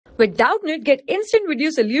With Doubtnut, get instant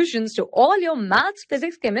video solutions to all your maths,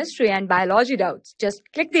 physics, chemistry, and biology doubts. Just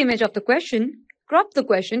click the image of the question, crop the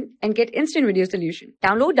question, and get instant video solution.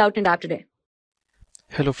 Download Doubtnut app today.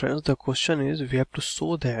 Hello friends, the question is we have to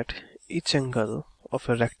show that each angle of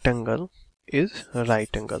a rectangle is a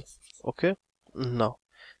right angle. Okay, now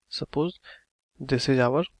suppose this is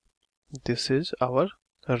our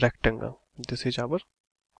rectangle. This is our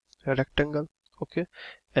rectangle. Okay,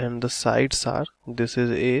 and the sides are, this is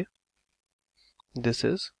A, this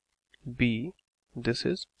is B, this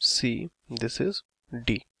is C, this is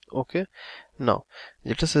D. Okay, now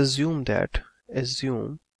let us assume that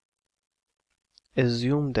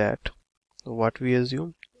what we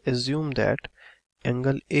assume that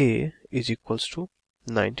angle A is equals to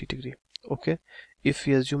 90 degree. Okay, if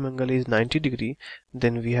we assume angle A is 90 degree,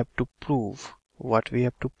 then we have to prove what we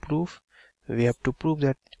have to prove. We have to prove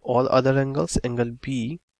that all other angles, angle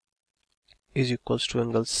B is equals to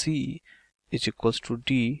angle C is equals to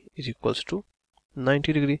D is equals to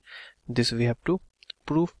 90 degree. This we have to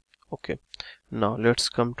prove. Okay, now let's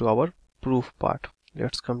come to our proof part.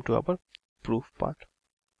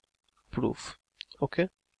 Proof. Okay,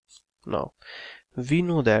 now we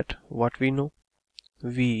know that we know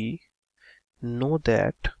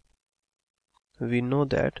that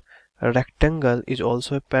a rectangle is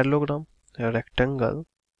also a parallelogram. A rectangle,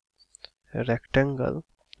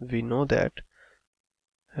 we know that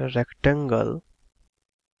a rectangle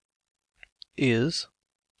is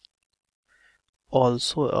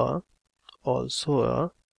also a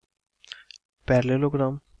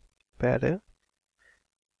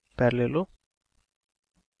parallelogram.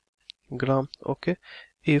 Okay,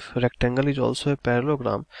 if rectangle is also a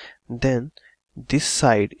parallelogram, then this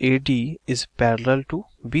side AD is parallel to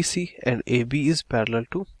BC and AB is parallel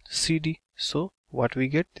to CD. So what we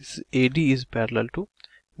get is AD is parallel to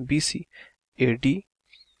BC. AD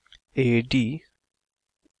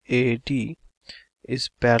is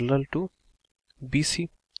parallel to BC.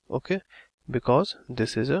 Okay, because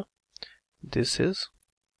this is a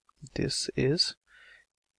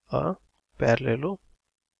parallelogram.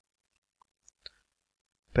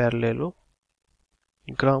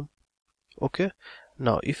 Okay,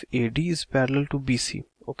 now if AD is parallel to BC,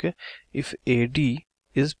 okay, if AD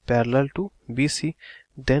is parallel to BC,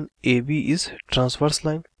 then AB is transverse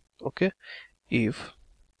line. Okay, if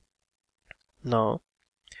now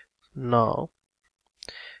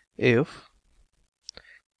if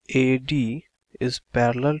AD is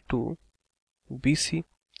parallel to BC,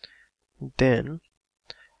 then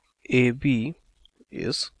AB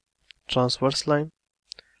is transverse line.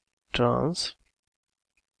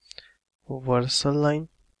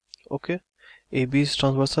 Okay, AB is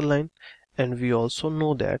transversal line, and we also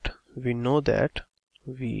know that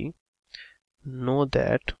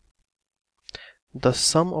the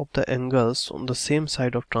sum of the angles on the same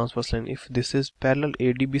side of transverse line, if this is parallel,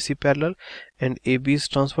 ADBC parallel and AB is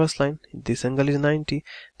transverse line, this angle is 90,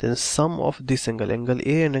 then sum of this angle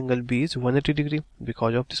A and angle B is 180 degree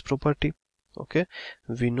because of this property. Okay,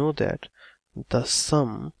 we know that the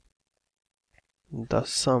sum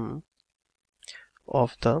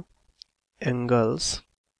of the angles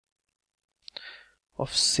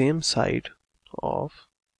of same side of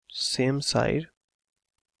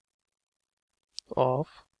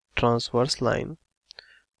transverse line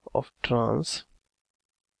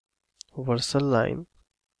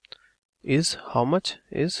is how much?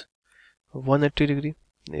 Is 180 degree,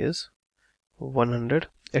 is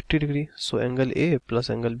 180 degree. So angle A plus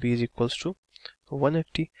angle B is equals to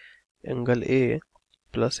 180. Angle A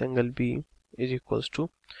plus angle B is equals to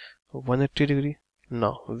 180 degree.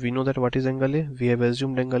 Now we know that what is angle A. We have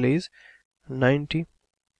assumed angle A is 90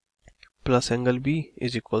 plus angle B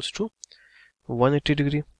is equals to 180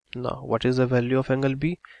 degree. Now what is the value of angle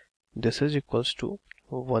B? This is equals to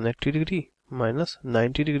 180 degree minus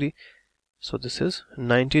 90 degree. So this is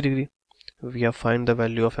 90 degree. We have find the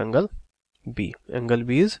value of angle B. Angle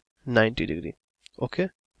B is 90 degree. Okay,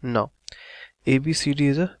 now ABCD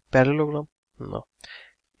is a parallelogram. Now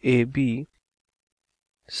ABCD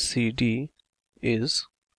is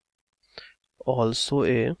also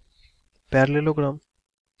a parallelogram.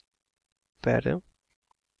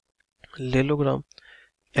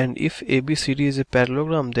 And if ABCD is a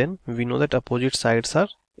parallelogram, then we know that opposite sides are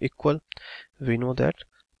equal. We know that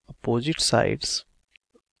opposite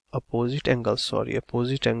angles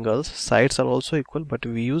sides are also equal, but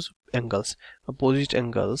we use angles. Opposite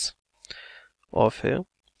angles of a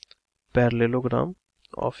parallelogram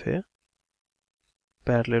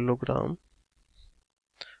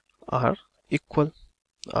are equal.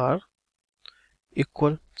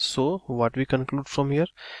 So what we conclude from here,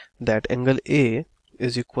 that angle A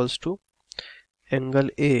is equals to angle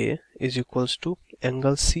A is equals to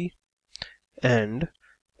angle C, and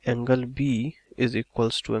angle B is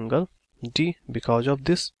equals to angle D because of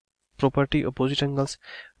this property, opposite angles.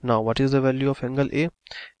 Now what is the value of angle A?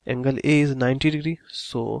 Angle A is 90 degree,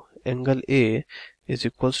 so angle A is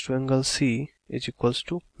equals to angle C is equals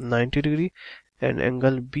to 90 degree, and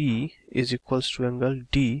angle B is equals to angle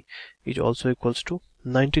D is also equals to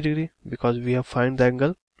 90 degree because we have find the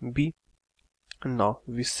angle B. Now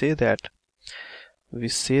we say that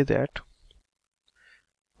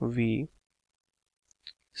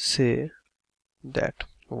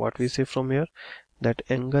what we say from here, that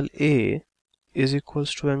angle A is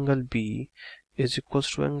equals to angle B is equals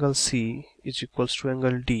to angle C is equals to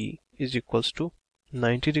angle D is equals to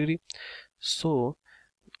 90 degree. So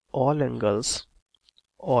all angles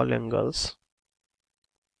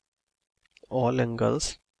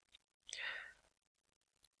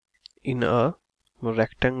in a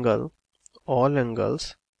rectangle, all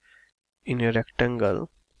angles in a rectangle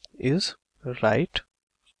is right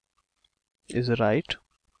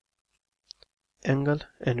angle,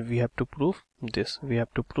 and we have to prove this.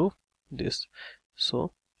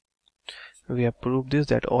 So we have proved this,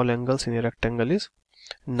 that all angles in a rectangle is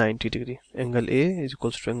 90 degree. Angle A is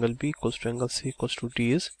equals to angle B equals to angle C equals to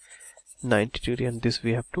D is 90 degree, and this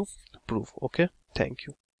we have to prove. Okay, thank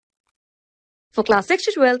you. For class 6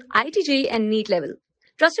 to 12, IIT JEE and NEET level.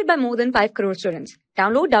 Trusted by more than 5 crore students.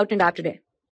 Download Doubtnut app today.